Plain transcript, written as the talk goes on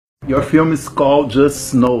Your film is called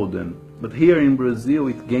just Snowden, but here in Brazil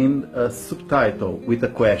it gained a subtitle with a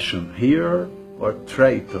question, hero or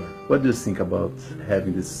traitor? What do you think about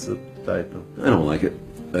having this subtitle? I don't like it.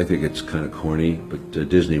 I think it's kind of corny, but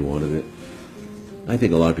Disney wanted it. I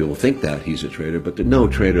think a lot of people think that he's a traitor, but no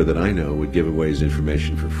traitor that I know would give away his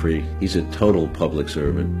information for free. He's a total public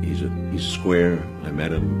servant. He's square. I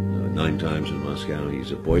met him 9 times in Moscow.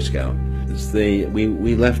 He's a Boy Scout.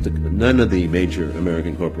 We left. None of the major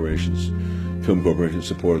American corporations, film corporations,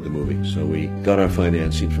 supported the movie. So we got our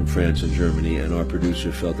financing from France and Germany, and our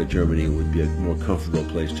producer felt that Germany would be a more comfortable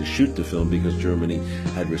place to shoot the film because Germany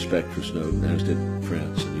had respect for Snowden, as did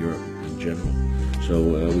France and Europe in general.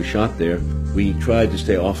 So we shot there. We tried to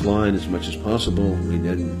stay offline as much as possible. We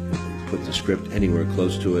didn't put the script anywhere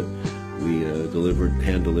close to it. We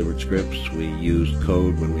hand-delivered scripts. We used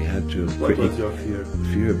code when we had to. What was your fear?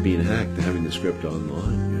 Fear of being hacked, having the script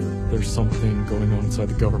online. Yeah. There's something going on inside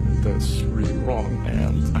the government that's really wrong,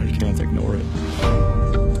 and I can't ignore it.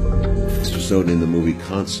 Mr. Snowden in the movie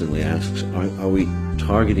constantly asks, are we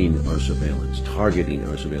targeting our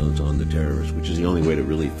surveillance on the terrorists, which is the only way to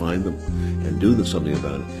really find them and do something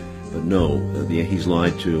about it. But no, he's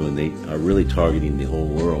lied to, and they are really targeting the whole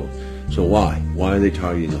world. So why? Why are they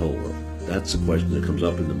targeting the whole world? That's the question that comes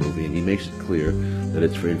up in the movie, and he makes it clear that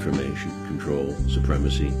it's for information control,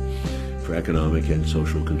 supremacy, for economic and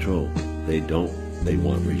social control. They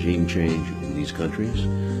want regime change in these countries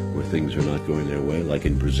where things are not going their way, like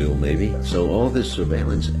in Brazil maybe. So all this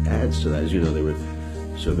surveillance adds to that. As you know, they were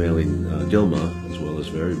surveilling Dilma as well as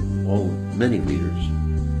many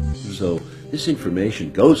leaders. So this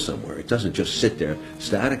information goes somewhere. It doesn't just sit there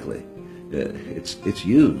statically. It's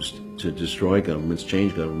used to destroy governments,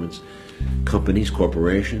 change governments, companies,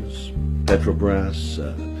 corporations, Petrobras,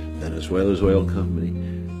 Venezuela's oil company.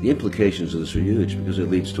 The implications of this are huge because it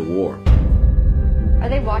leads to war. Are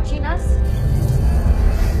they watching us?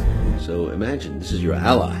 So imagine, this is your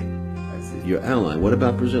ally. Your ally. What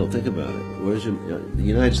about Brazil? Think about it. Where's the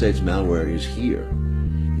United States malware is here.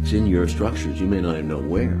 It's in your structures. You may not even know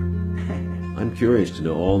where. I'm curious to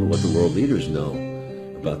know what the world leaders know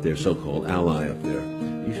about their so-called ally up there.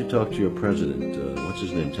 You should talk to your president. What's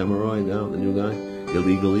his name? Temeroy now, the new guy?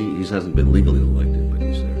 Illegally? He hasn't been legally elected, but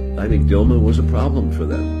he's there. I think Dilma was a problem for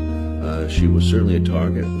them. She was certainly a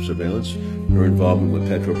target of surveillance. Her involvement with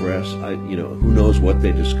Petrobras, who knows what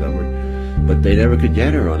they discovered. But they never could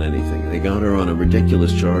get her on anything. They got her on a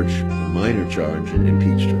ridiculous charge, a minor charge, and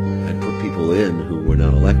impeached her, and put people in who were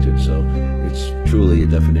not elected. So it's truly a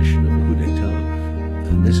definition of a coup d'etat.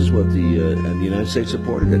 And this is what the United States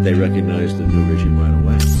supported, that they recognized the new regime right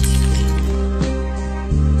away.